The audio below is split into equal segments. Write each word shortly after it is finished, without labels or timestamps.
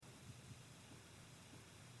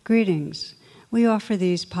Greetings. We offer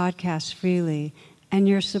these podcasts freely, and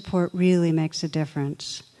your support really makes a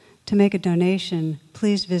difference. To make a donation,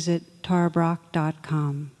 please visit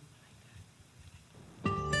tarabrach.com.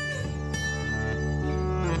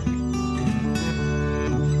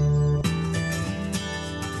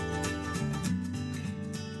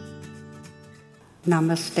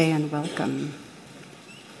 Namaste and welcome.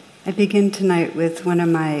 I begin tonight with one of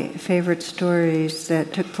my favorite stories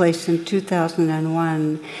that took place in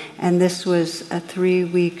 2001, and this was 3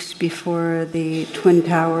 weeks before the Twin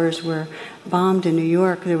Towers were bombed in New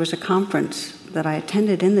York. There was a conference that I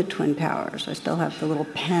attended in the Twin Towers. I still have the little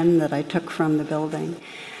pen that I took from the building.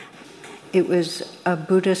 It was a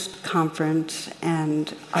Buddhist conference,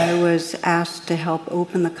 and I was asked to help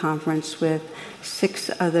open the conference with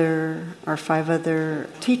 5 other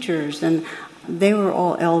teachers, and they were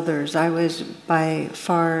all elders. I was by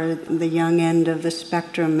far the young end of the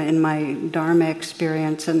spectrum in my Dharma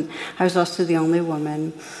experience, and I was also the only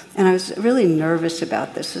woman. And I was really nervous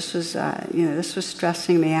about this. This was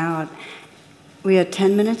stressing me out. We had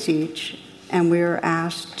 10 minutes each, and we were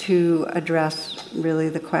asked to address really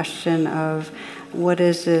the question of what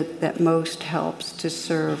is it that most helps to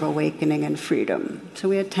serve awakening and freedom. So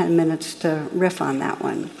we had 10 minutes to riff on that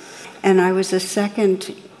one. And I was a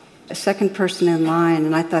second person in line,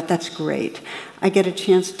 and I thought, that's great. I get a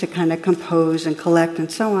chance to kind of compose and collect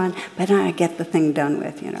and so on, but now I get the thing done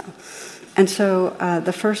with, And so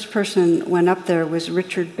the first person went up there was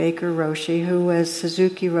Richard Baker Roshi, who was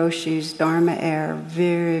Suzuki Roshi's Dharma heir,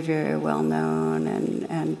 very, very well known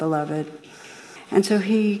and beloved. And so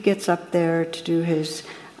he gets up there to do his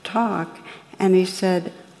talk, and he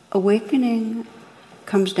said, awakening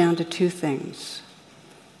comes down to 2 things: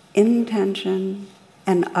 intention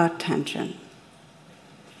and attention.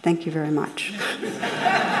 Thank you very much.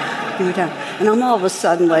 And I'm all of a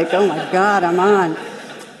sudden like, oh my God, I'm on.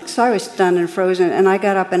 So I was stunned and frozen, and I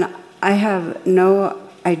got up, and I have no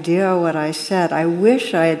idea what I said. I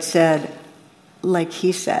wish I had said like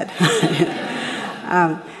he said.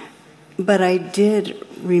 But I did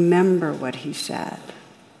remember what he said,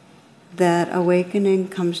 that awakening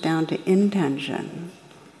comes down to intention,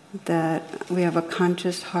 that we have a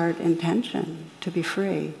conscious heart intention to be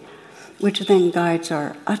free, which then guides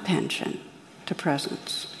our attention to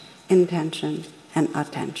presence, intention and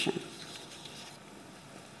attention.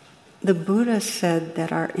 The Buddha said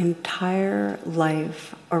that our entire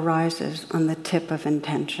life arises on the tip of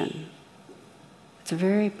intention. It's a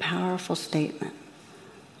very powerful statement,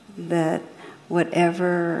 that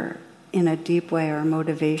whatever in a deep way our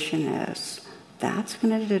motivation is, that's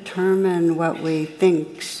going to determine what we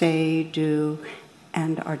think, say, do,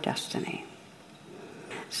 and our destiny.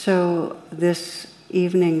 So this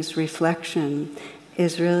evening's reflection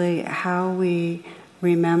is really how we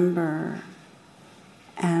remember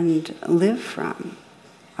and live from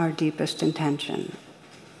our deepest intention.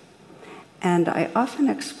 And I often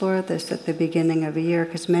explore this at the beginning of a year,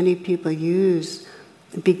 because many people use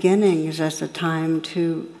beginnings as a time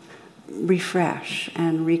to refresh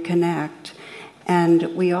and reconnect.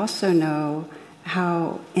 And we also know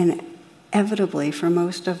how inevitably, for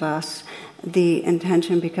most of us, the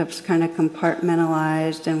intention becomes kind of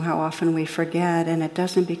compartmentalized, and how often we forget, and it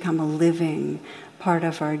doesn't become a living part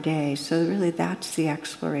of our day. So really that's the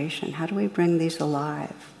exploration. How do we bring these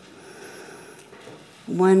alive?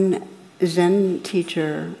 One Zen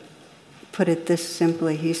teacher put it this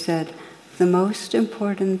simply. He said, the most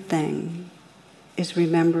important thing is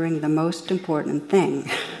remembering the most important thing.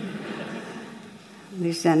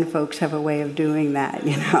 These Zen folks have a way of doing that,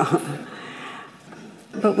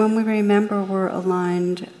 But when we remember, we're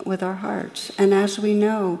aligned with our hearts. And as we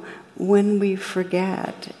know, when we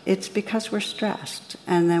forget, it's because we're stressed.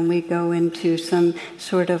 And then we go into some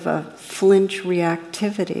sort of a flinch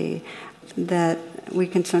reactivity that we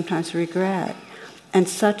can sometimes regret. And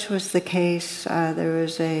such was the case. There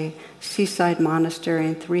was a seaside monastery,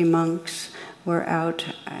 and 3 monks were out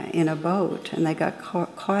in a boat, and they got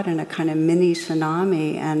caught in a kind of mini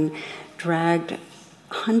tsunami and dragged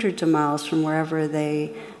hundreds of miles from wherever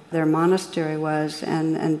their monastery was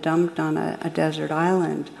and dumped on a desert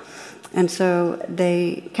island. And so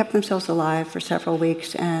they kept themselves alive for several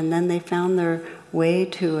weeks, and then they found their way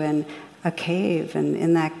to a cave, and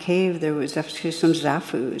in that cave there was actually some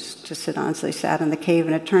zafus to sit on. So they sat in the cave,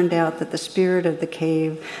 and it turned out that the spirit of the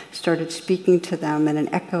cave started speaking to them in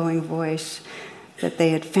an echoing voice, that they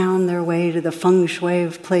had found their way to the feng shui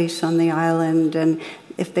place on the island, and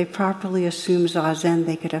if they properly assumed zazen,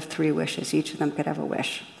 they could have 3 wishes. Each of them could have a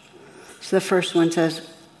wish. So the first one says,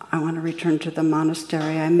 I want to return to the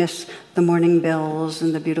monastery. I miss the morning bells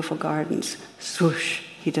and the beautiful gardens. Swoosh,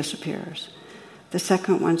 he disappears. The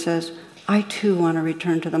second one says, I too want to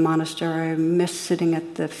return to the monastery. I miss sitting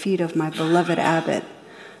at the feet of my beloved abbot.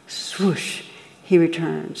 Swoosh, he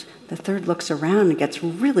returns. The third looks around and gets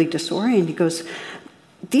really disoriented. He goes,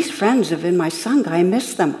 these friends have been my Sangha. I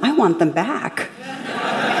miss them. I want them back.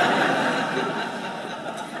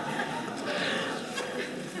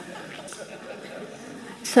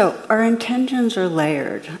 So our intentions are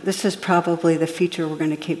layered. This is probably the feature we're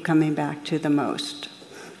going to keep coming back to the most.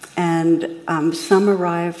 And some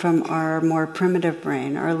arrive from our more primitive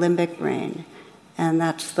brain, our limbic brain. And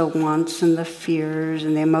that's the wants and the fears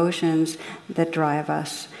and the emotions that drive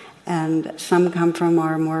us. And some come from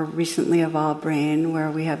our more recently evolved brain,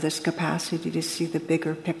 where we have this capacity to see the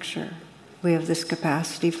bigger picture. We have this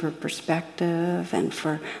capacity for perspective and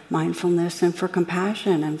for mindfulness and for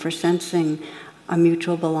compassion and for sensing a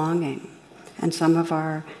mutual belonging. And some of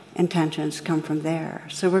our intentions come from there.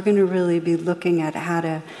 So we're going to really be looking at how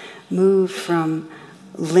to move from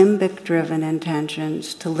limbic-driven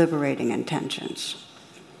intentions to liberating intentions.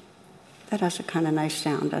 That has a kind of nice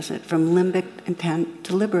sound, doesn't it? From limbic intent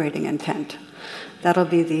to liberating intent. That'll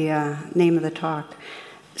be the name of the talk.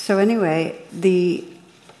 So anyway, the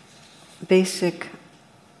basic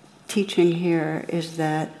teaching here is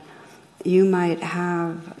that you might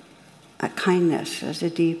have a kindness as a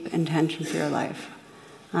deep intention for your life.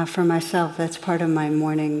 For myself, that's part of my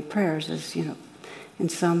morning prayers is, in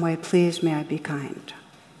some way, please may I be kind.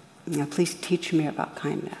 Please teach me about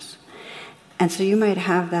kindness. And so you might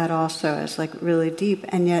have that also as like really deep,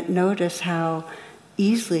 and yet notice how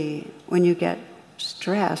easily when you get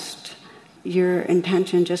stressed, your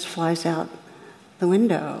intention just flies out the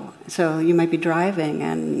window. So you might be driving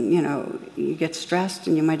and, you get stressed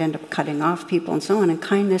and you might end up cutting off people and so on, and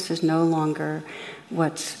kindness is no longer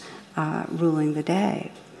what's ruling the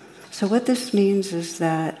day. So what this means is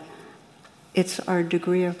that it's our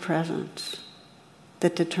degree of presence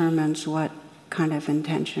that determines what kind of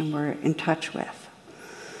intention we're in touch with.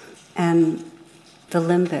 And the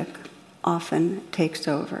limbic often takes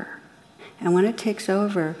over. And when it takes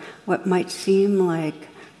over, what might seem like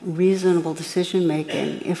reasonable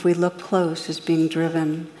decision-making, if we look close, is being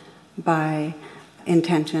driven by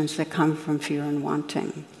intentions that come from fear and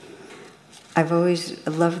wanting. I've always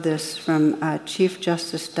loved this from Chief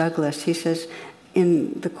Justice Douglas. He says,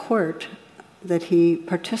 in the court that he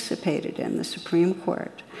participated in, the Supreme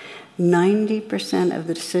Court, 90% of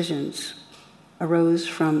the decisions arose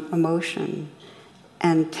from emotion,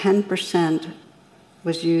 and 10%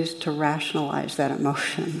 was used to rationalize that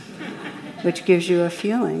emotion, which gives you a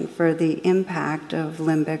feeling for the impact of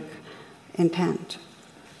limbic intent.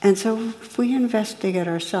 And so if we investigate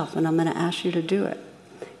ourselves, and I'm going to ask you to do it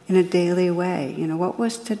in a daily way, what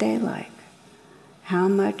was today like? How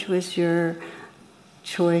much was your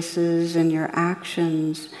choices and your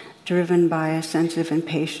actions driven by a sense of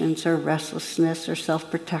impatience or restlessness or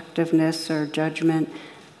self-protectiveness or judgment,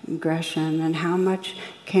 aggression, and how much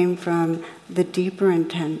came from the deeper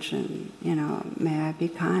intention, may I be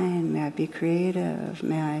kind, may I be creative,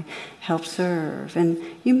 may I help serve. And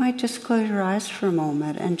you might just close your eyes for a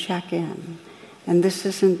moment and check in. And this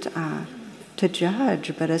isn't to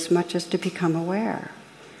judge, but as much as to become aware.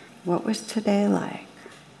 What was today like?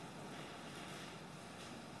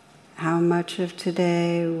 How much of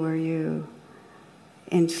today were you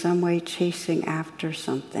in some way chasing after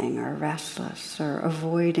something, or restless, or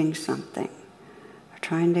avoiding something, or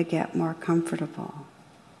trying to get more comfortable?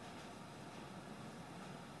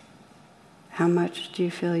 How much do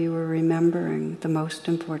you feel you were remembering the most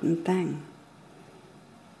important thing?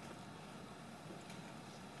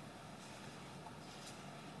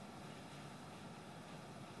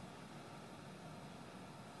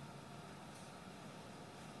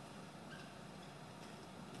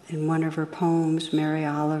 In one of her poems, Mary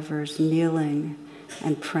Oliver's kneeling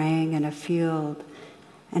and praying in a field,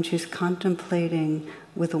 and she's contemplating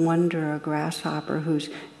with wonder a grasshopper who's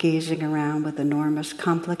gazing around with enormous,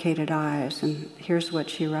 complicated eyes. And here's what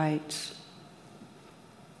she writes.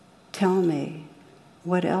 Tell me,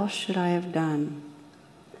 what else should I have done?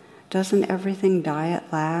 Doesn't everything die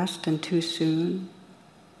at last and too soon?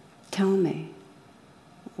 Tell me,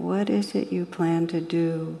 what is it you plan to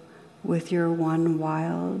do with your one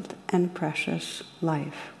wild and precious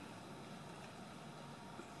life?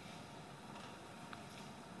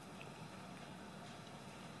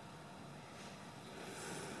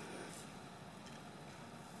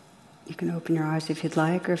 You can open your eyes if you'd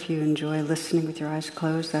like, or if you enjoy listening with your eyes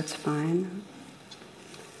closed, that's fine.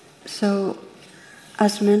 So,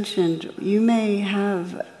 as mentioned, you may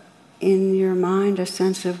have in your mind a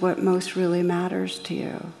sense of what most really matters to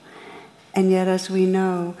you. And yet, as we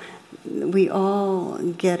know, we all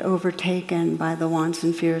get overtaken by the wants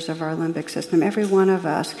and fears of our limbic system. Every one of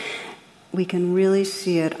us, we can really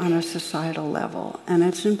see it on a societal level. And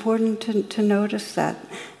it's important to notice that.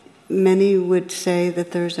 Many would say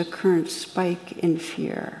that there's a current spike in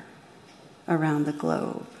fear around the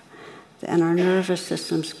globe. And our nervous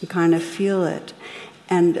systems can kind of feel it.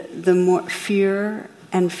 And the more fear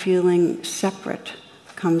and feeling separate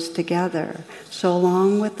comes together. So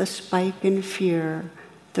along with the spike in fear,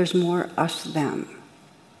 there's more us-them.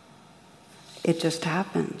 It just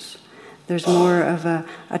happens. There's more of a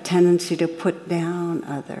tendency to put down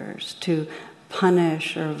others, to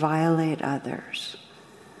punish or violate others.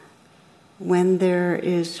 When there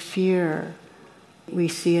is fear, we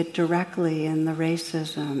see it directly in the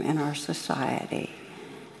racism in our society.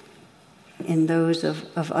 In those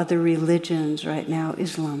of other religions right now,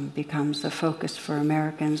 Islam becomes the focus for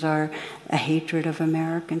Americans, or a hatred of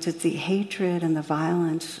Americans. It's the hatred and the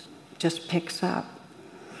violence just picks up.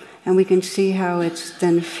 And we can see how it's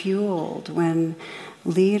then fueled when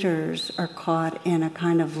leaders are caught in a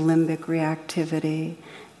kind of limbic reactivity,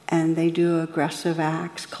 and they do aggressive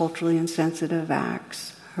acts, culturally insensitive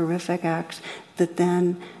acts, horrific acts, that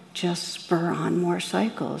then just spur on more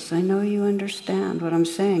cycles. I know you understand what I'm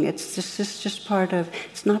saying. It's just part of,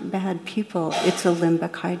 it's not bad people, it's a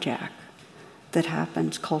limbic hijack that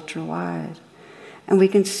happens culture-wide. And we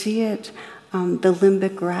can see it, the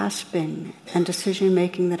limbic grasping and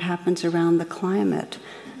decision-making that happens around the climate,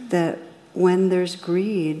 that when there's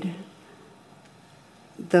greed,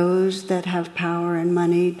 those that have power and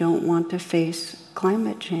money don't want to face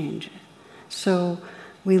climate change. So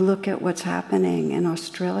we look at what's happening in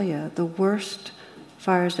Australia, the worst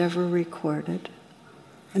fires ever recorded,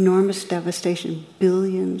 enormous devastation,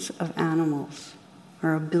 billions of animals,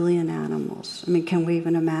 or 1 billion animals. I mean, can we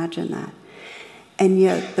even imagine that? And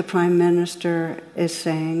yet the Prime Minister is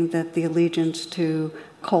saying that the allegiance to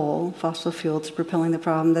coal, fossil fuels, is propelling the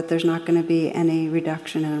problem, that there's not going to be any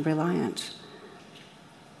reduction in reliance.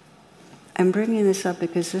 I'm bringing this up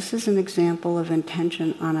because this is an example of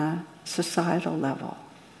intention on a societal level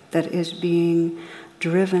that is being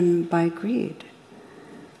driven by greed.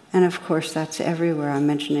 And of course, that's everywhere. I'm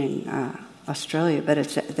mentioning Australia, but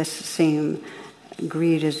it's the same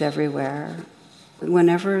greed is everywhere.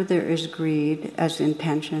 Whenever there is greed as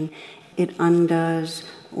intention, it undoes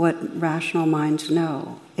what rational minds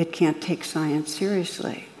know. It can't take science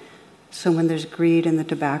seriously. So when there's greed in the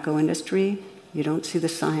tobacco industry, you don't see the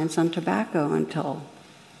science on tobacco until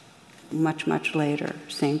much, much later.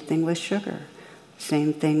 Same thing with sugar.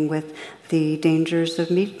 Same thing with the dangers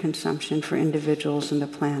of meat consumption for individuals and the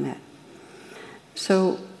planet.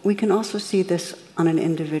 So we can also see this on an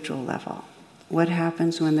individual level. What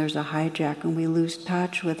happens when there's a hijack and we lose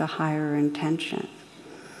touch with a higher intention?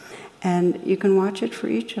 And you can watch it for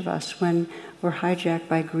each of us when we're hijacked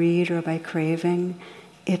by greed or by craving.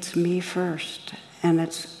 It's me first, and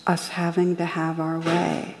it's us having to have our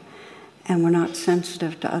way, and we're not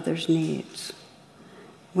sensitive to others' needs.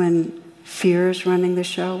 When fear is running the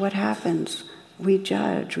show, what happens? We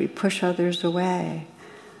judge, we push others away.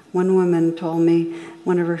 One woman told me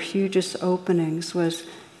one of her hugest openings was,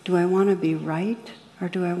 do I want to be right or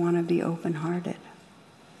do I want to be open-hearted?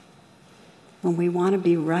 When we want to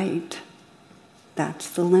be right, that's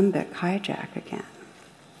the limbic hijack again.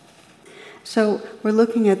 So we're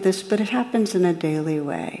looking at this, but it happens in a daily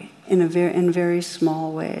way, in very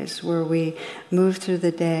small ways, where we move through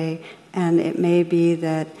the day, and it may be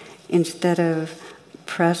that instead of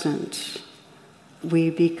presence, we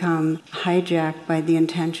become hijacked by the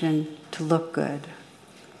intention to look good.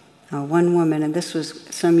 One woman, and this was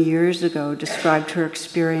some years ago, described her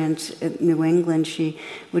experience in New England. She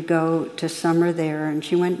would go to summer there, and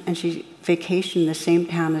she went and she vacationed in the same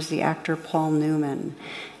town as the actor Paul Newman.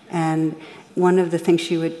 And one of the things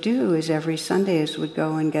she would do is every Sundays would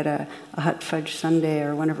go and get a hot fudge sundae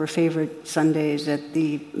or one of her favorite sundaes at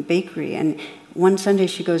the bakery. And one Sunday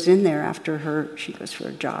she goes in there she goes for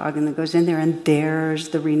a jog, and then goes in there, and there's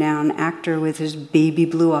the renowned actor with his baby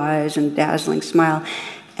blue eyes and dazzling smile.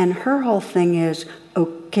 And her whole thing is,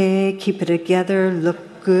 okay, keep it together,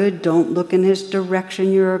 look good, don't look in his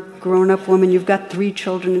direction, you're a grown-up woman, you've got 3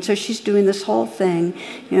 children. And so she's doing this whole thing.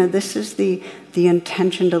 This is the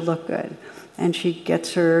intention to look good. And she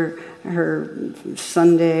gets her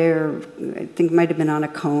sundae, or I think it might have been on a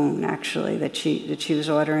cone actually that she was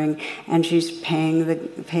ordering, and she's paying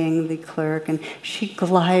the clerk, and she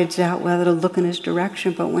glides out without a look in his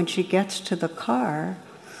direction. But when she gets to the car,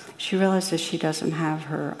 she realizes she doesn't have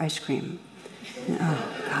her ice cream.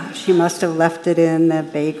 Oh, God, she must have left it in the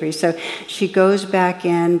bakery. So she goes back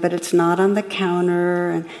in, but it's not on the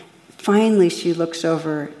counter, and finally she looks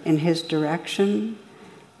over in his direction,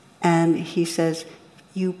 and he says,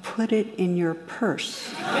 "You put it in your purse."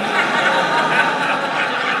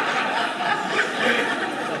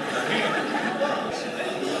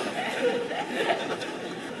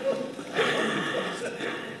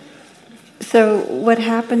 So what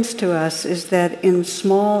happens to us is that in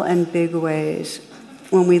small and big ways,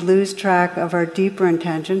 when we lose track of our deeper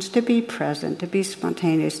intentions to be present, to be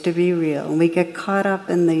spontaneous, to be real, and we get caught up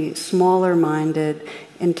in the smaller-minded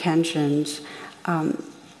intentions,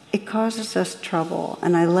 it causes us trouble.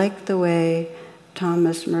 And I like the way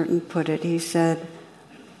Thomas Merton put it. He said,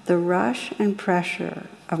 "The rush and pressure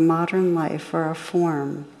of modern life are a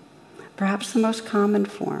form, perhaps the most common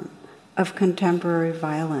form, of contemporary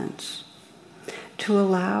violence. To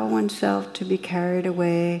allow oneself to be carried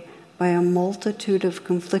away by a multitude of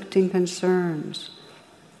conflicting concerns,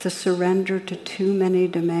 to surrender to too many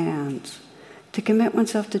demands, to commit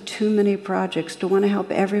oneself to too many projects, to want to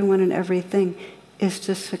help everyone and everything, is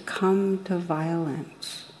to succumb to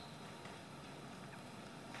violence."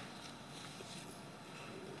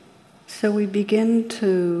 So we begin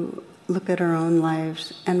to look at our own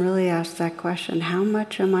lives and really ask that question: how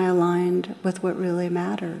much am I aligned with what really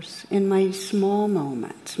matters in my small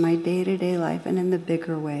moments, my day-to-day life, and in the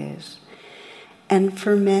bigger ways? And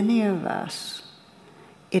for many of us,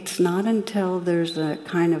 it's not until there's a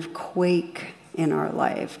kind of quake in our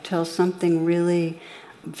life, till something really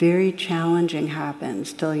very challenging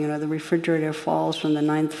happens, till, the refrigerator falls from the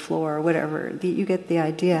 9th floor or whatever, you get the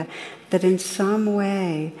idea, that in some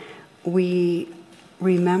way we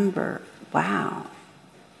remember, wow,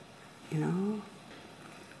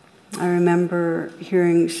 I remember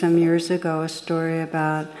hearing some years ago a story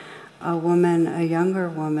about a woman, a younger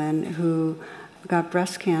woman, who got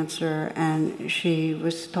breast cancer, and she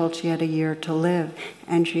was told she had a year to live,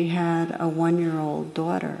 and she had a 1-year-old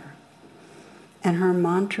daughter. And her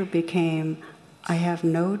mantra became, "I have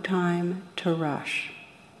no time to rush."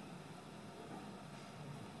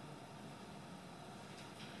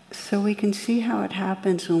 So we can see how it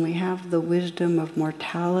happens when we have the wisdom of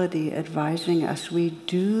mortality advising us. We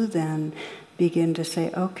do then begin to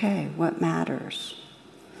say, okay, what matters?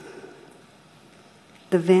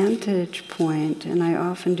 The vantage point, and I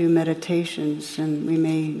often do meditations, and we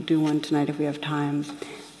may do one tonight if we have time,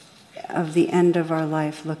 of the end of our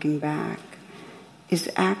life looking back, is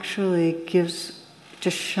actually just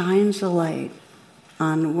shines a light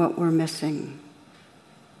on what we're missing.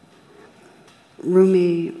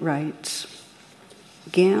 Rumi writes,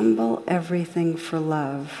 "Gamble everything for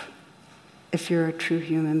love if you're a true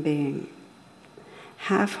human being.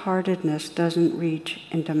 Half-heartedness doesn't reach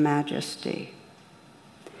into majesty.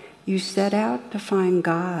 You set out to find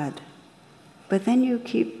God, but then you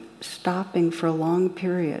keep stopping for long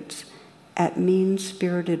periods at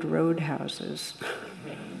mean-spirited roadhouses."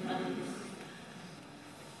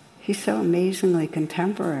 He's so amazingly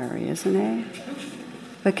contemporary, isn't he?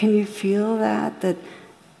 But can you feel that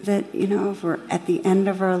if we're at the end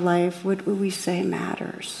of our life, what would we say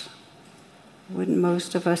matters? Wouldn't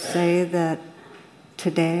most of us say that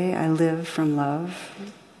today I live from love,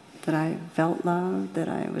 that I felt love, that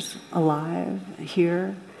I was alive,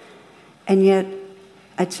 here? And yet,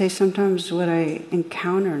 I'd say sometimes what I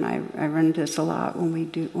encounter, and I run into this a lot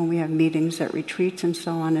when we have meetings at retreats and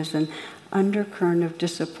so on, is an undercurrent of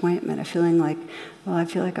disappointment, a feeling like, I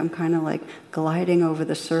feel like I'm kind of like gliding over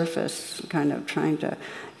the surface, kind of trying to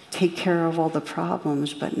take care of all the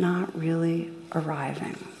problems, but not really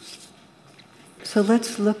arriving. So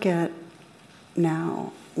let's look at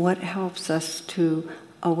now what helps us to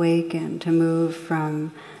awaken, to move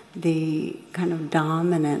from the kind of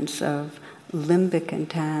dominance of limbic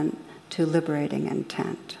intent to liberating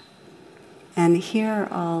intent. And here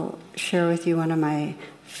I'll share with you one of my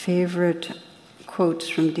favorite quotes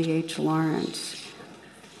from D.H. Lawrence.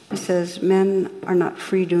 He says, "Men are not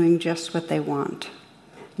free doing just what they want.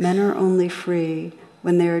 Men are only free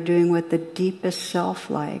when they are doing what the deepest self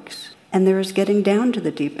likes. And there is getting down to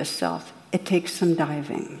the deepest self. It takes some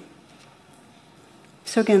diving."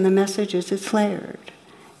 So again, the message is it's layered.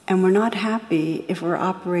 And we're not happy if we're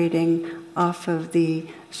operating off of the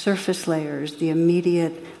surface layers, the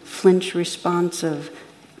immediate flinch response of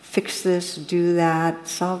fix this, do that,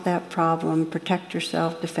 solve that problem, protect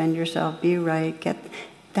yourself, defend yourself, be right,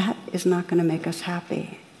 that is not going to make us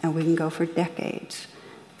happy. And we can go for decades.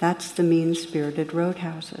 That's the mean-spirited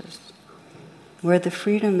roadhouses. Where the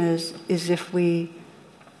freedom is if we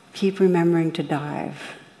keep remembering to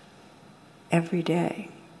dive every day,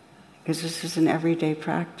 because this is an everyday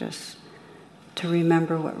practice, to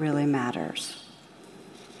remember what really matters.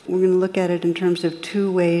 we're going to look at it in terms of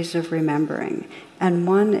two ways of remembering. And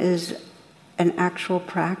one is an actual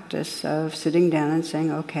practice of sitting down and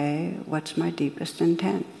saying, okay, what's my deepest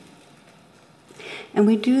intent? And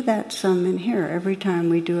we do that some in here. Every time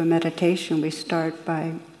we do a meditation, we start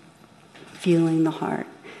by feeling the heart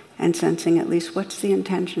and sensing at least what's the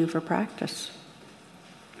intention for practice.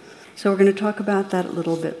 So we're going to talk about that a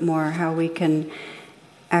little bit more, how we can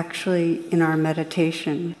actually, in our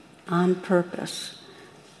meditation, on purpose,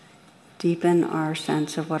 deepen our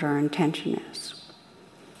sense of what our intention is.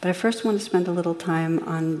 But I first want to spend a little time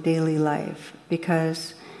on daily life,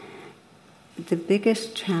 because the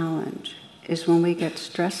biggest challenge is when we get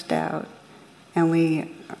stressed out and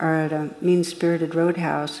we are at a mean-spirited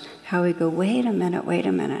roadhouse, how we go, wait a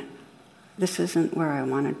minute, this isn't where I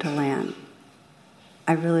wanted to land.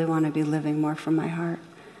 I really want to be living more from my heart.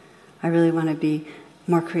 I really want to be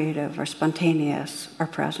more creative or spontaneous or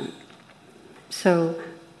present. So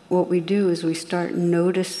what we do is we start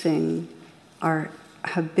noticing our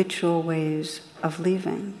habitual ways of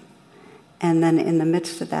leaving. And then in the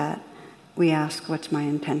midst of that, we ask, what's my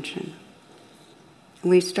intention?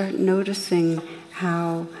 We start noticing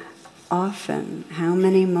how often, how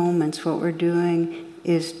many moments what we're doing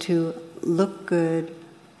is to look good,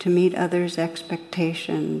 to meet others'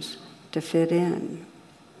 expectations, to fit in.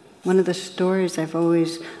 One of the stories I've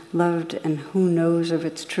always loved, and who knows if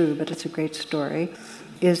it's true, but it's a great story,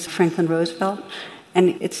 is Franklin Roosevelt.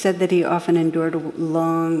 And it's said that he often endured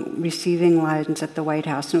long receiving lines at the White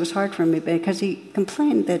House. And it was hard for him because he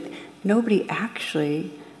complained that nobody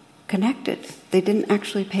actually connected. They didn't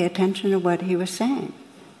actually pay attention to what he was saying.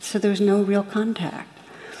 So there was no real contact.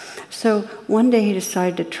 So one day he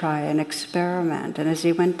decided to try an experiment. And as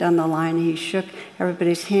he went down the line, he shook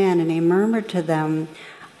everybody's hand and he murmured to them,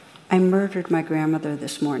 I murdered my grandmother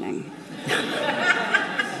this morning.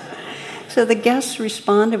 So the guests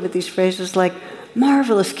responded with these phrases like,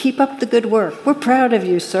 marvelous, keep up the good work. We're proud of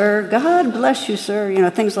you, sir. God bless you, sir.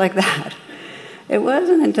 Things like that. It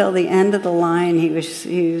wasn't until the end of the line, he was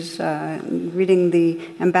reading the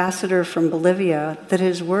ambassador from Bolivia, that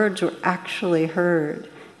his words were actually heard.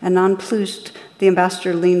 And nonplussed, the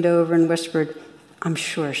ambassador leaned over and whispered, I'm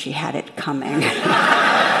sure she had it coming.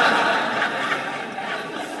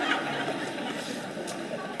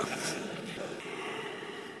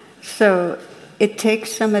 So it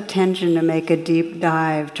takes some attention to make a deep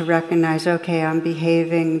dive, to recognize, okay, I'm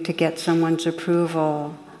behaving to get someone's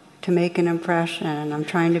approval, to make an impression, I'm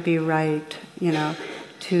trying to be right,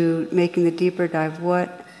 to making the deeper dive,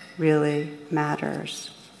 what really matters.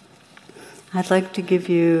 I'd like to give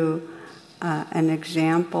you an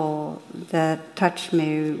example that touched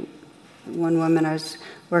me. One woman I was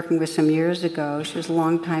working with some years ago, she was a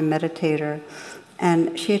long-time meditator,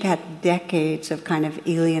 and she had had decades of kind of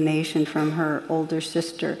alienation from her older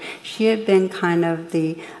sister. She had been kind of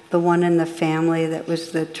the one in the family that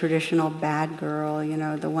was the traditional bad girl,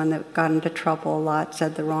 the one that got into trouble a lot,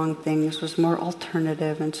 said the wrong things, was more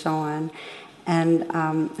alternative and so on. And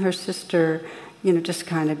her sister, just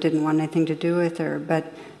kind of didn't want anything to do with her.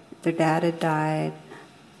 But their dad had died,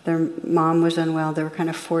 their mom was unwell, they were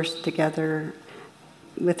kind of forced together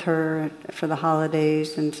with her for the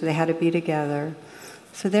holidays, and so they had to be together.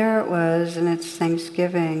 So there it was, and it's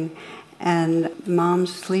Thanksgiving, and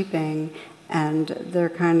mom's sleeping, and they're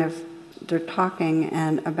talking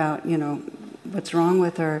and about, what's wrong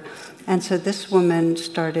with her. And so this woman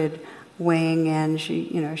started weighing in.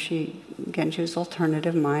 She was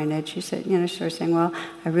alternative minded. She said, she started saying, well,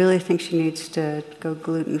 I really think she needs to go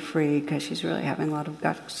gluten-free because she's really having a lot of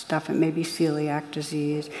gut stuff, and maybe celiac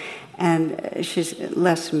disease. And she's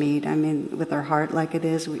less meat, with her heart like it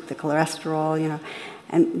is, the cholesterol,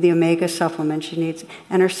 and the omega supplement she needs.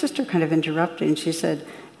 And her sister kind of interrupted, and she said,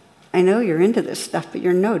 I know you're into this stuff, but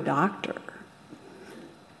you're no doctor.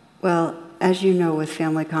 Well, as you know, with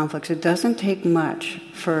family conflicts, it doesn't take much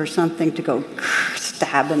for something to go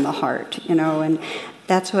stab in the heart, and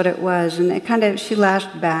that's what it was. And it she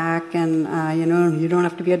lashed back, and, you don't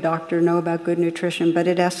have to be a doctor to know about good nutrition, but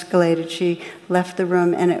it escalated. She left the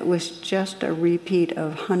room, and it was just a repeat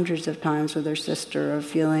of hundreds of times with her sister of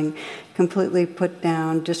feeling completely put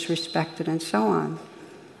down, disrespected, and so on.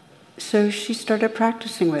 So she started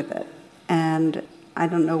practicing with it, and I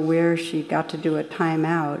don't know where she got to do a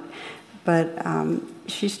timeout, but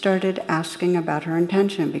she started asking about her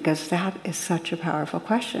intention, because that is such a powerful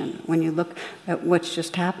question. When you look at what's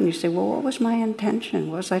just happened, you say, well, what was my intention?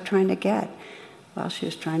 What was I trying to get? Well, she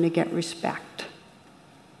was trying to get respect,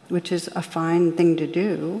 which is a fine thing to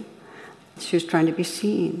do. She was trying to be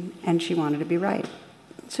seen, and she wanted to be right.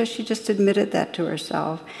 So she just admitted that to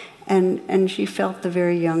herself. And she felt the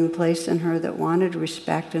very young place in her that wanted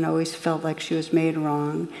respect and always felt like she was made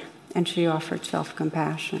wrong, and she offered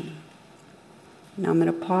self-compassion. Now I'm going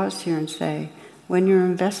to pause here and say, when you're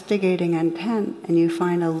investigating intent and you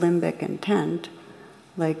find a limbic intent,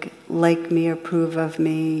 like me, approve of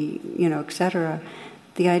me, etc.,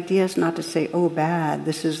 the idea is not to say, oh bad,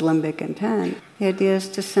 this is limbic intent. The idea is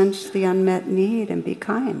to sense the unmet need and be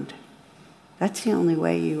kind. That's the only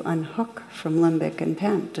way you unhook from limbic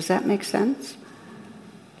intent. Does that make sense?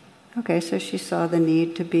 Okay, so she saw the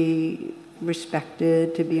need to be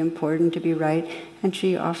respected, to be important, to be right, and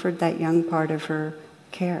she offered that young part of her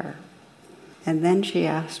care. And then she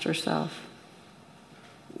asked herself,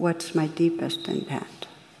 what's my deepest intent?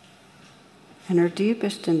 And her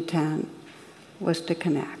deepest intent was to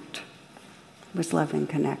connect, was loving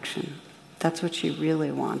connection. That's what she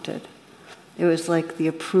really wanted. It was like the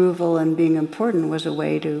approval and being important was a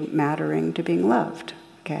way to mattering, to being loved,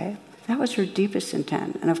 okay? That was her deepest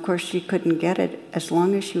intent. And of course she couldn't get it as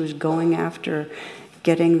long as she was going after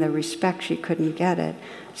getting the respect, she couldn't get it.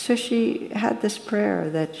 So she had this prayer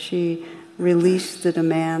that she released the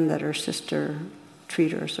demand that her sister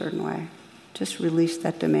treat her a certain way. Just release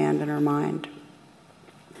that demand in her mind.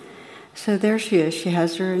 So there she is, she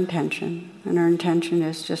has her intention, and her intention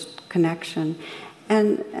is just connection.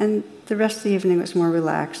 And the rest of the evening was more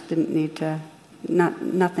relaxed, didn't need to,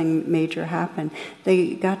 nothing major happened.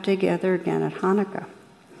 They got together again at Hanukkah.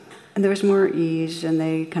 And there was more ease, and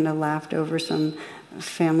they kind of laughed over some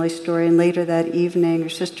family story. And later that evening, her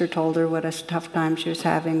sister told her what a tough time she was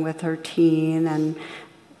having with her teen, and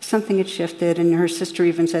something had shifted, and her sister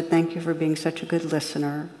even said, thank you for being such a good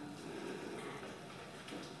listener.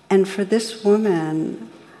 And for this woman,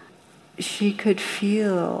 she could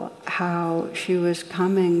feel how she was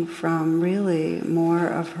coming from really more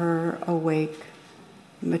of her awake,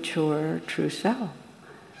 mature, true self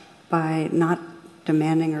by not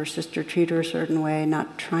demanding her sister treat her a certain way,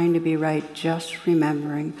 not trying to be right, just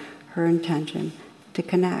remembering her intention to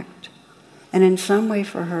connect. And in some way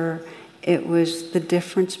for her, it was the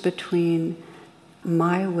difference between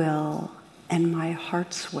my will and my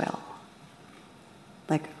heart's will.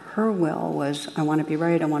 Like her will was, I want to be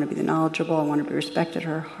right, I want to be knowledgeable, I want to be respected.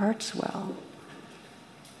 Her heart's will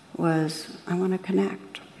was, I want to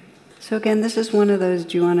connect. So again, this is one of those,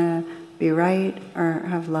 do you want to be right or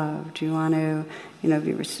have love? Do you want to,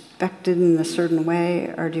 be respected in a certain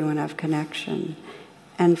way, or do you want to have connection?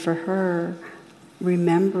 And for her,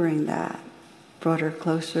 remembering that brought her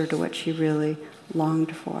closer to what she really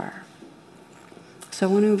longed for. So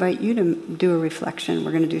I want to invite you to do a reflection.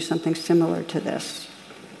 We're going to do something similar to this.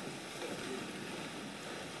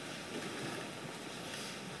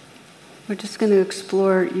 We're just going to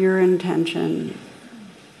explore your intention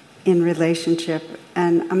in relationship,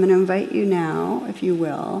 and I'm going to invite you now, if you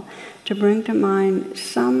will, to bring to mind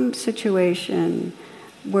some situation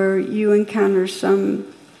where you encounter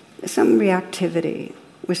some reactivity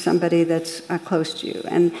with somebody that's close to you,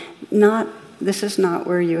 and this is not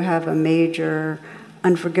where you have a major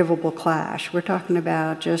unforgivable clash. We're talking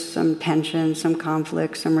about just some tension, some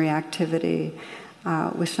conflict, some reactivity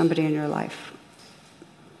with somebody in your life,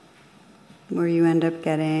 where you end up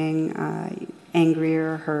getting angry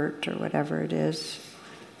or hurt or whatever it is.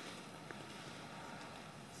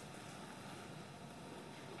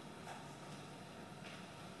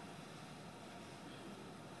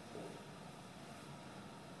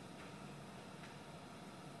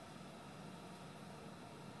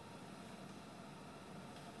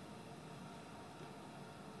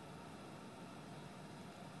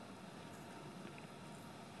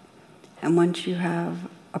 And once you have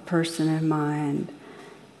a person in mind,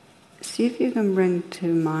 see if you can bring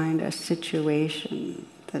to mind a situation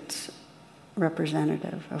that's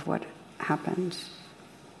representative of what happens.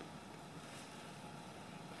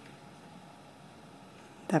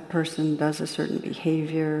 That person does a certain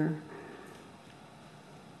behavior,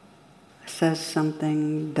 says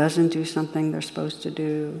something, doesn't do something they're supposed to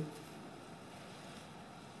do.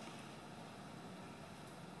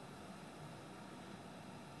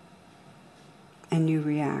 And you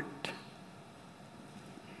react.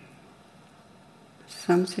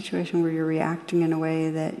 Some situation where you're reacting in a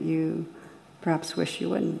way that you perhaps wish you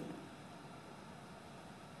wouldn't.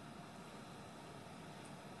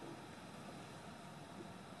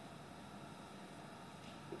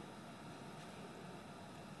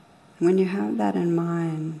 When you have that in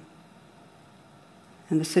mind,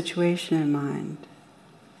 and the situation in mind,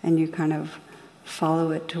 and you kind of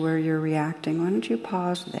follow it to where you're reacting, why don't you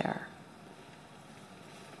pause there?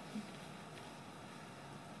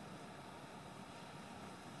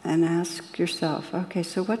 And ask yourself, okay,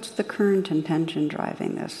 so what's the current intention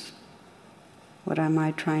driving this? What am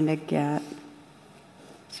I trying to get?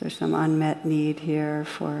 Is there some unmet need here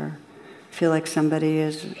feel like somebody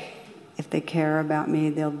is, if they care about me,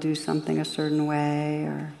 they'll do something a certain way,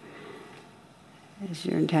 or is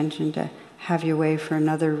your intention to have your way for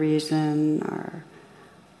another reason, or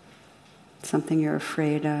something you're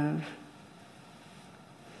afraid of?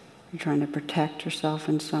 You're trying to protect yourself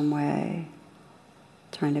in some way,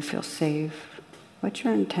 trying to feel safe. What's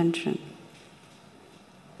your intention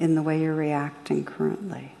in the way you're reacting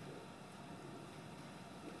currently?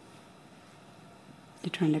 You're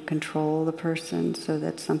trying to control the person so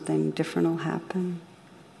that something different will happen.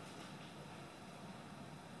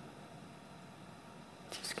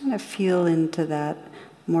 Just kind of feel into that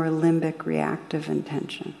more limbic reactive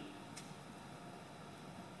intention.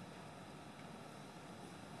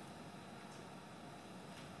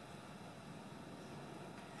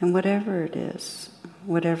 And whatever it is,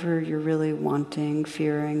 whatever you're really wanting,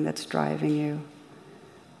 fearing, that's driving you,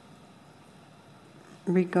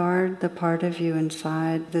 regard the part of you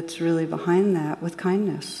inside that's really behind that with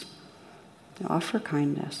kindness. Offer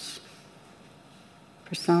kindness.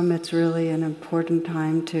 For some, it's really an important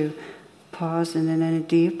time to pause and in a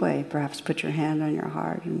deep way, perhaps put your hand on your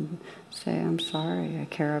heart and say, I'm sorry, I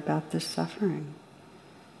care about this suffering.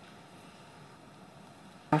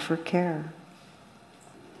 Offer care.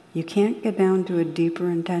 You can't get down to a deeper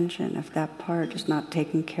intention if that part is not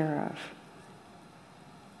taken care of.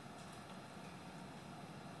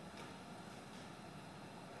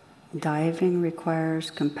 Diving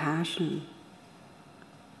requires compassion.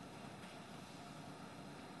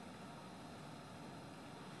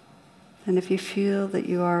 And if you feel that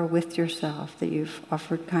you are with yourself, that you've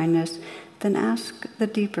offered kindness, then ask the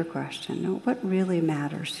deeper question, what really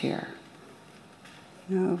matters here?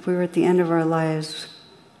 If we were at the end of our lives,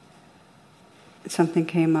 something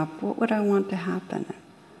came up, what would I want to happen?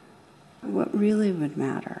 What really would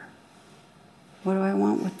matter? What do I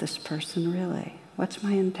want with this person really? What's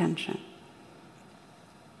my intention?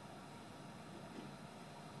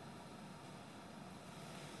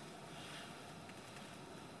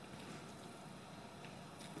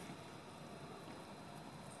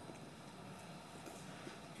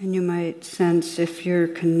 And you might sense, if you're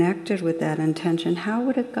connected with that intention, how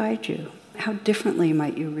would it guide you? How differently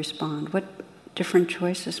might you respond? What different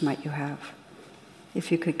choices might you have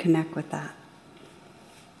if you could connect with that?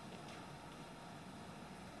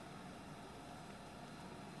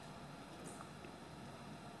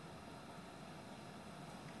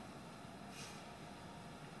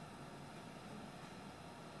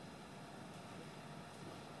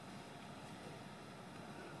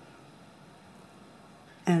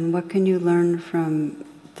 And what can you learn from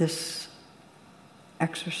this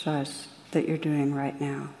exercise that you're doing right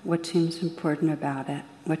now? What seems important about it?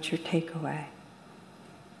 What's your takeaway?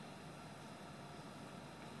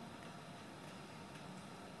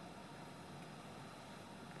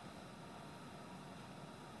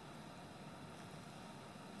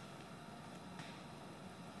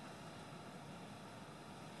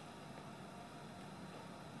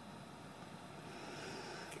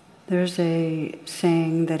 There's a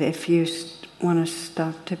saying that if you want to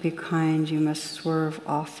stop to be kind, you must swerve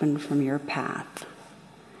often from your path.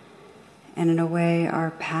 And in a way,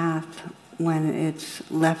 our path, when it's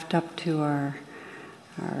left up to our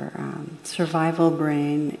survival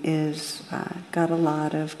brain, is got a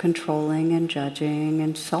lot of controlling and judging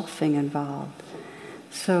and selfing involved.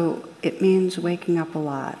 So it means waking up a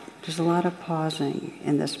lot. There's a lot of pausing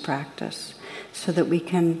in this practice so that we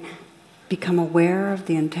can become aware of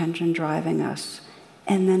the intention driving us,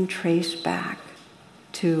 and then trace back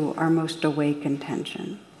to our most awake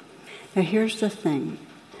intention. Now here's the thing,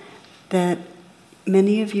 that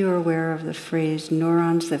many of you are aware of the phrase,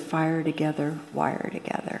 neurons that fire together, wire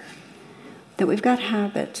together. That we've got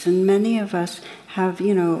habits, and many of us have,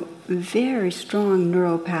 very strong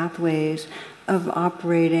neural pathways of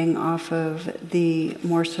operating off of the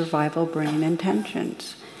more survival brain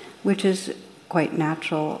intentions, which is quite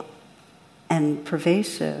natural and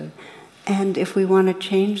pervasive. And if we want to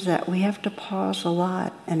change that, we have to pause a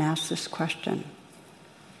lot and ask this question.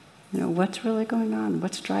 What's really going on?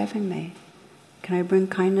 What's driving me? Can I bring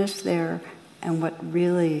kindness there? And what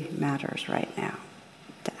really matters right now?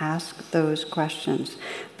 To ask those questions.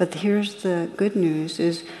 But here's the good news,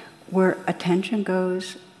 is where attention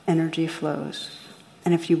goes, energy flows.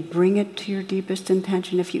 And if you bring it to your deepest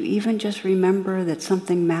intention, if you even just remember that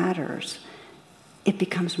something matters, it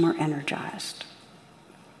becomes more energized.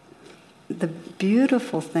 The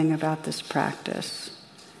beautiful thing about this practice,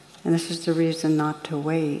 and this is the reason not to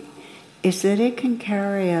wait, is that it can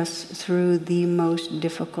carry us through the most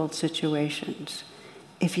difficult situations.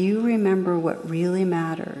 if you remember what really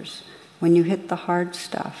matters, when you hit the hard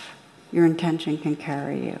stuff, your intention can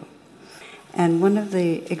carry you. And one of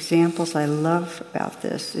the examples I love about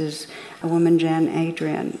this is a woman, Jan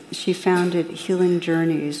Adrian. She founded Healing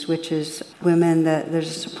Journeys, which is women that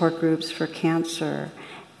there's support groups for cancer.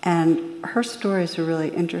 And her story is a really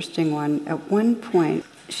interesting one. At one point,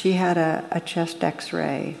 she had a chest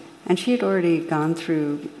x-ray, and she had already gone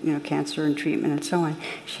through, cancer and treatment and so on.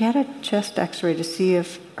 She had a chest x-ray to see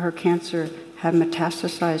if her cancer had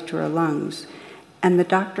metastasized to her lungs. And the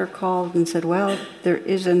doctor called and said, well, there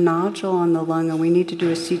is a nodule on the lung and we need to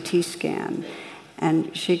do a CT scan.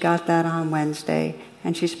 And she got that on Wednesday,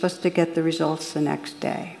 and she's supposed to get the results the next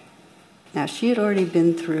day. Now, she had already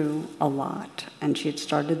been through a lot, and she had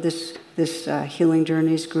started this Healing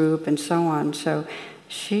Journeys group and so on, so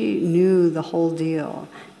she knew the whole deal.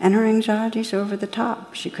 And her anxiety's over the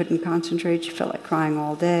top. She couldn't concentrate, she felt like crying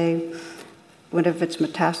all day. What if it's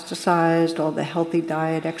metastasized? All the healthy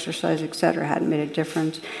diet, exercise, etc. hadn't made a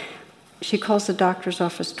difference. She calls the doctor's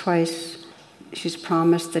office twice. She's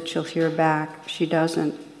promised that she'll hear back. She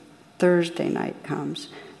doesn't. Thursday night comes.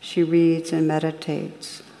 She reads and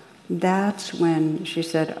meditates. That's when she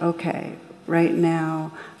said, okay, right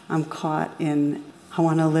now I'm caught in, I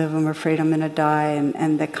want to live, I'm afraid I'm going to die,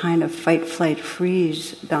 and the kind of fight, flight,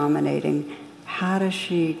 freeze dominating. How does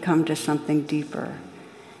she come to something deeper?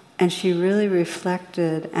 And she really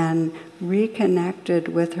reflected and reconnected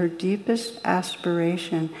with her deepest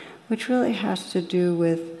aspiration, which really has to do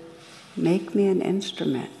with, make me an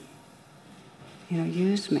instrument.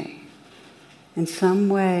 Use me. In some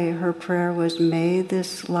way, her prayer was, may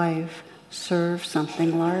this life serve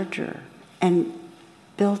something larger. And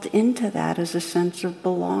built into that is a sense of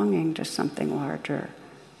belonging to something larger,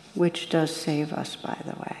 which does save us, by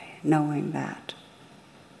the way, knowing that.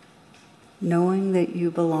 Knowing that you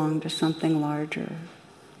belong to something larger,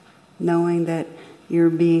 knowing that your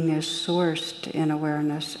being is sourced in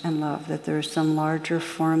awareness and love, that there is some larger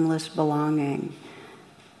formless belonging,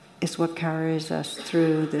 is what carries us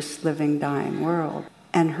through this living, dying world.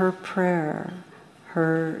 And her prayer,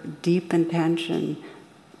 her deep intention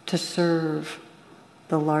to serve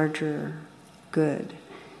the larger good,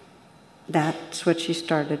 that's what she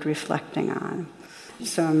started reflecting on.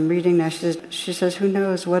 So I'm reading now, she says, who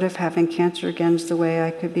knows, what if having cancer again is the way I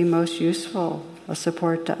could be most useful, a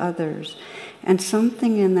support to others? And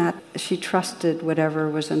something in that, she trusted whatever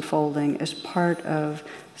was unfolding as part of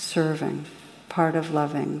serving, part of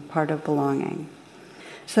loving, part of belonging.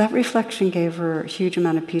 So that reflection gave her a huge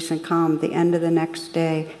amount of peace and calm. The end of the next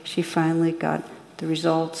day, she finally got the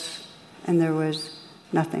results, and there was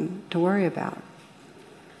nothing to worry about.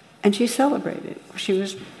 And she celebrated. She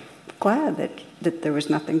was glad that there was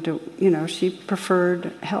nothing to, she preferred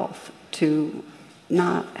health to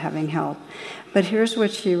not having help. But here's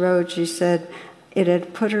what she wrote. She said, it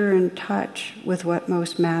had put her in touch with what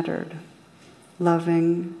most mattered,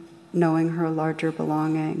 loving, knowing her larger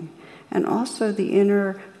belonging, and also the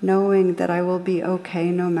inner knowing that I will be okay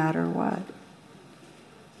no matter what.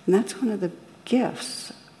 And that's one of the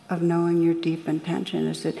gifts of knowing your deep intention,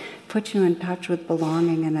 is it puts you in touch with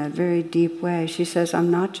belonging in a very deep way. She says,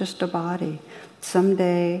 I'm not just a body.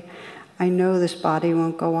 Someday I know this body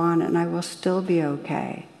won't go on and I will still be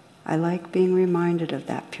okay. I like being reminded of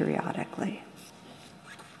that periodically.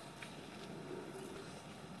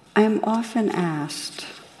 I am often asked,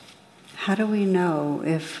 how do we know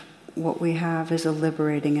if what we have is a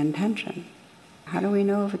liberating intention? How do we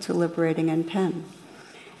know if it's a liberating intent?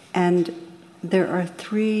 And there are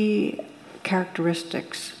 3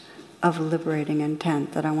 characteristics of liberating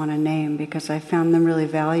intent that I want to name because I found them really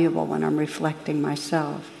valuable when I'm reflecting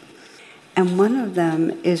myself. And one of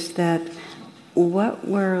them is that what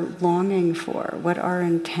we're longing for, what our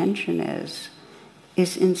intention is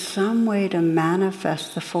in some way to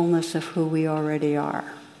manifest the fullness of who we already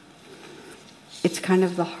are. It's kind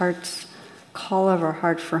of the heart's call of our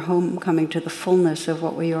heart for homecoming to the fullness of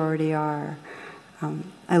what we already are.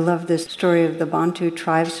 I love this story of the Bantu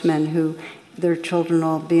tribesmen who their children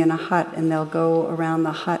will be in a hut and they'll go around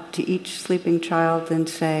the hut to each sleeping child and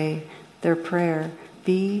say their prayer,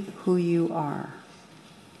 be who you are.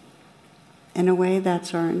 In a way,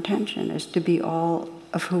 that's our intention, is to be all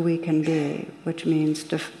of who we can be, which means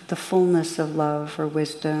the fullness of love or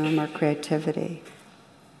wisdom or creativity.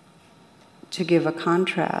 To give a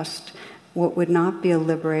contrast, what would not be a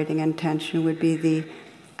liberating intention would be the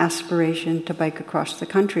aspiration to bike across the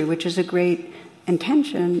country, which is a great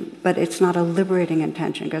intention, but it's not a liberating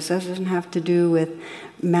intention because that doesn't have to do with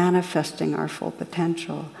manifesting our full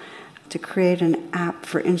potential. to create an app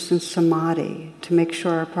for instant samadhi, to make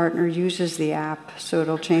sure our partner uses the app so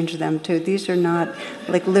it'll change them too. These are not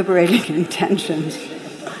like liberating intentions.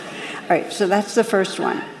 All right, so that's the first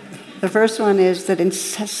one. The first one is that it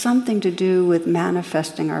has something to do with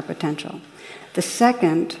manifesting our potential. The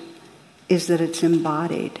second is that it's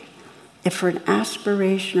embodied. If for an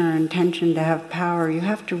aspiration or intention to have power, you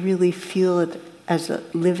have to really feel it as a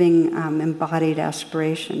living, embodied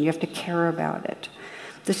aspiration. You have to care about it.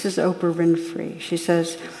 This is Oprah Winfrey. She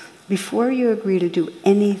says, before you agree to do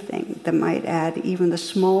anything that might add even the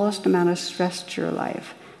smallest amount of stress to your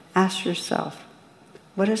life, ask yourself,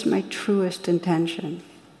 what is my truest intention?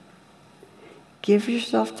 Give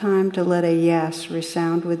yourself time to let a yes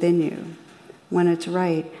resound within you. When it's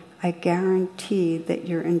right, I guarantee that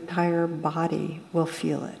your entire body will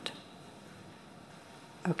feel it.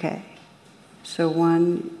 Okay, so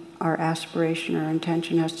one, our aspiration or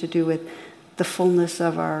intention has to do with the fullness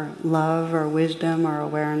of our love or wisdom or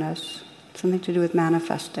awareness, something to do with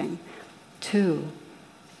manifesting. Two,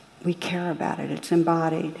 we care about it, it's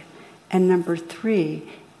embodied. And number three,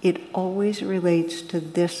 it always relates to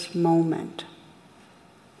this moment.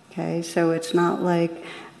 Okay, so it's not like,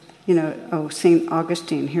 St.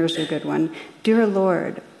 Augustine, here's a good one. Dear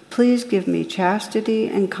Lord, please give me chastity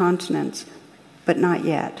and continence, but not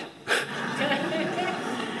yet.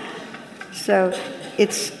 So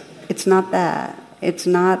it's not that. It's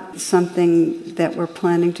not something that we're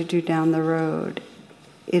planning to do down the road.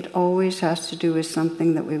 It always has to do with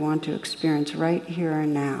something that we want to experience right here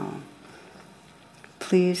and now.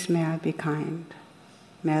 Please may I be kind.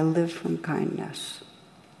 May I live from kindness.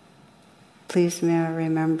 Please may I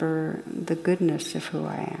remember the goodness of who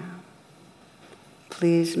I am.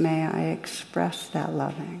 Please may I express that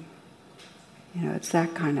loving. It's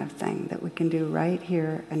that kind of thing that we can do right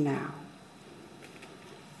here and now.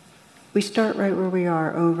 We start right where we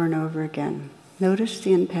are over and over again. Notice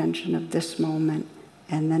the intention of this moment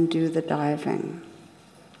and then do the diving.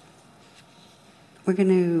 We're going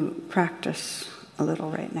to practice a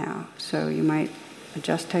little right now. So you might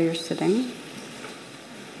adjust how you're sitting.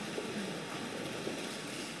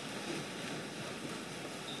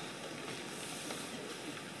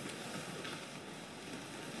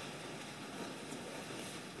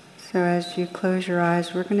 So as you close your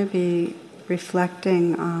eyes, we're going to be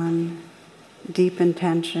reflecting on deep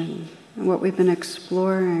intention. And what we've been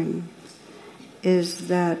exploring is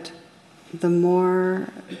that the more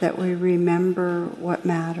that we remember what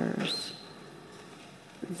matters,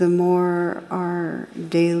 the more our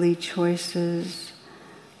daily choices,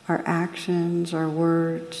 our actions, our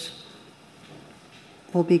words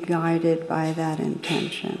will be guided by that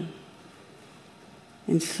intention.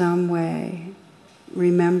 In some way,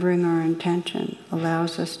 remembering our intention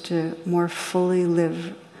allows us to more fully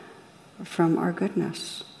live from our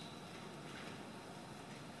goodness.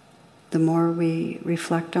 The more we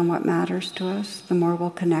reflect on what matters to us, the more we'll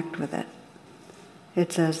connect with it.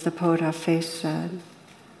 It's as the poet Hafez said.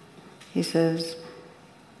 He says,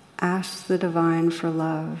 ask the divine for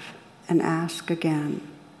love and ask again,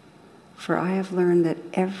 for I have learned that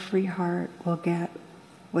every heart will get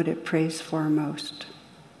what it prays for most.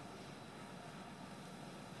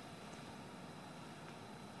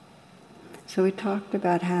 So we talked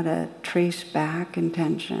about how to trace back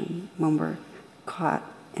intention when we're caught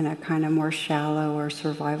in a kind of more shallow or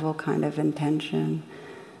survival kind of intention,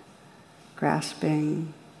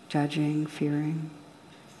 grasping, judging, fearing.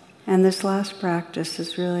 And this last practice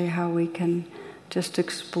is really how we can just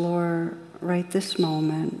explore right this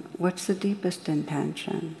moment, what's the deepest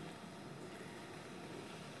intention?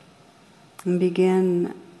 And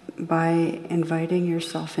begin by inviting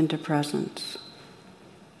yourself into presence.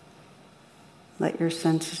 Let your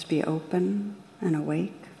senses be open and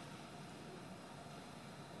awake.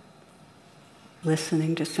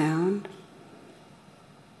 Listening to sound.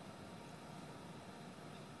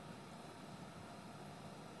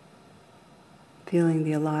 Feeling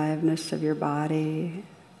the aliveness of your body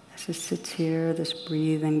as it sits here, this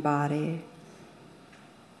breathing body.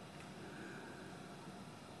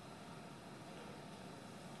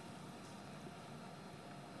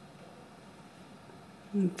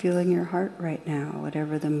 And feeling your heart right now,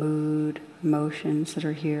 whatever the mood, emotions that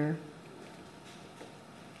are here.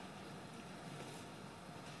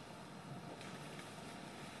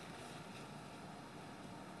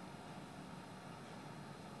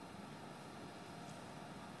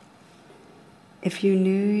 If you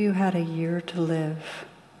knew you had a year to live,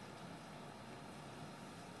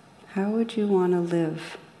 how would you want to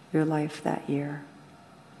live your life that year?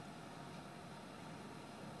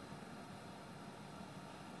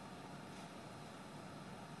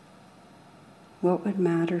 what would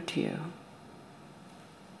matter to you?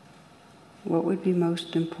 What would be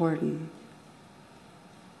most important?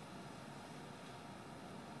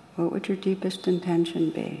 What would your deepest intention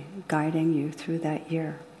be guiding you through that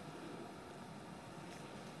year?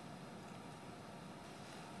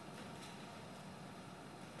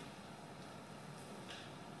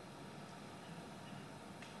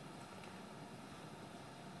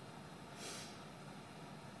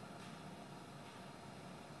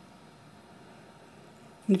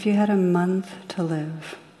 If you had a month to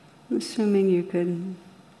live, assuming you're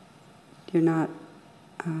not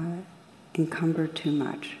encumbered too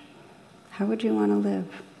much, how would you want to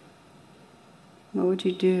live? What would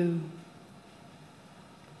you do?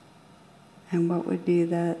 And what would be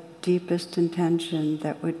that deepest intention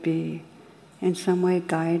that would be in some way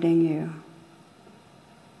guiding you?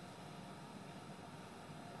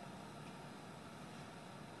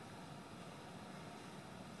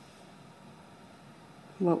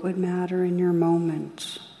 What would matter in your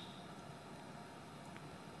moments?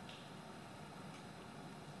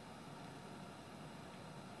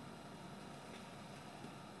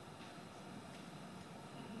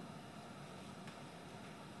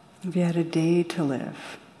 If you had a day to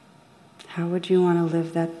live, how would you want to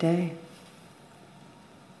live that day?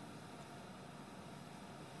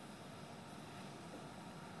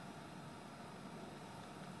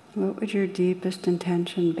 What would your deepest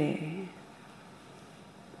intention be?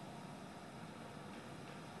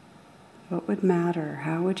 What would matter?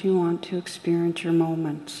 How would you want to experience your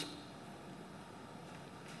moments?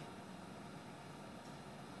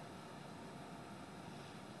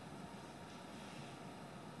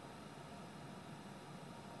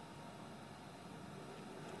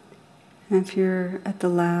 And if you're at the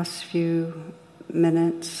last few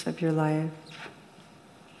minutes of your life,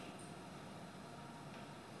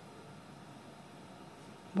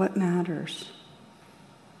 what matters?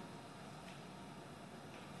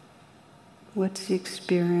 What's the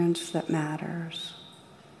experience that matters?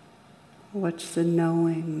 What's the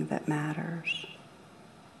knowing that matters?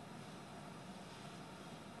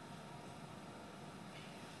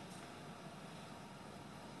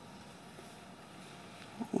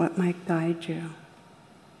 What might guide you?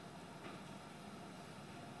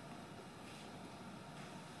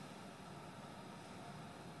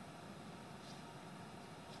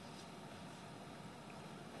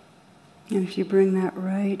 And if you bring that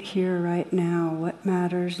right here, right now, what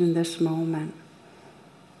matters in this moment?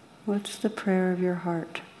 What's the prayer of your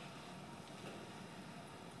heart?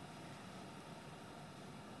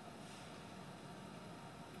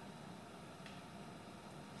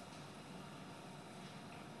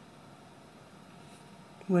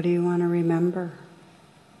 What do you want to remember?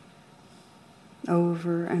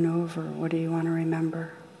 Over and over, what do you want to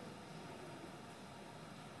remember?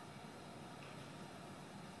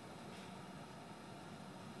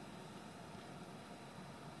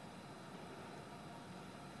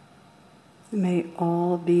 May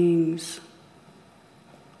all beings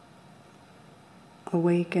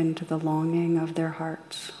awaken to the longing of their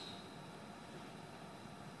hearts.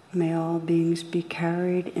 May all beings be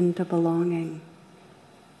carried into belonging,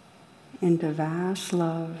 into vast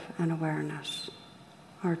love and awareness,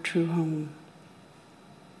 our true home.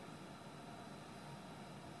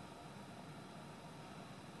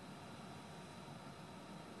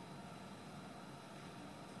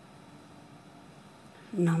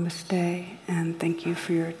 Namaste, and thank you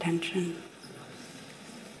for your attention.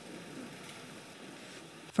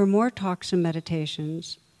 For more talks and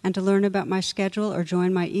meditations, and to learn about my schedule or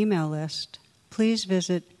join my email list, please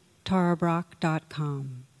visit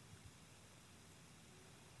tarabrach.com.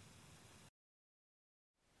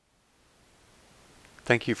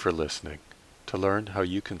 Thank you for listening. To learn how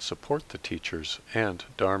you can support the teachers and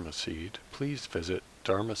Dharma Seed, please visit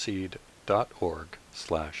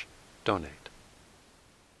dharmaseed.org/donate.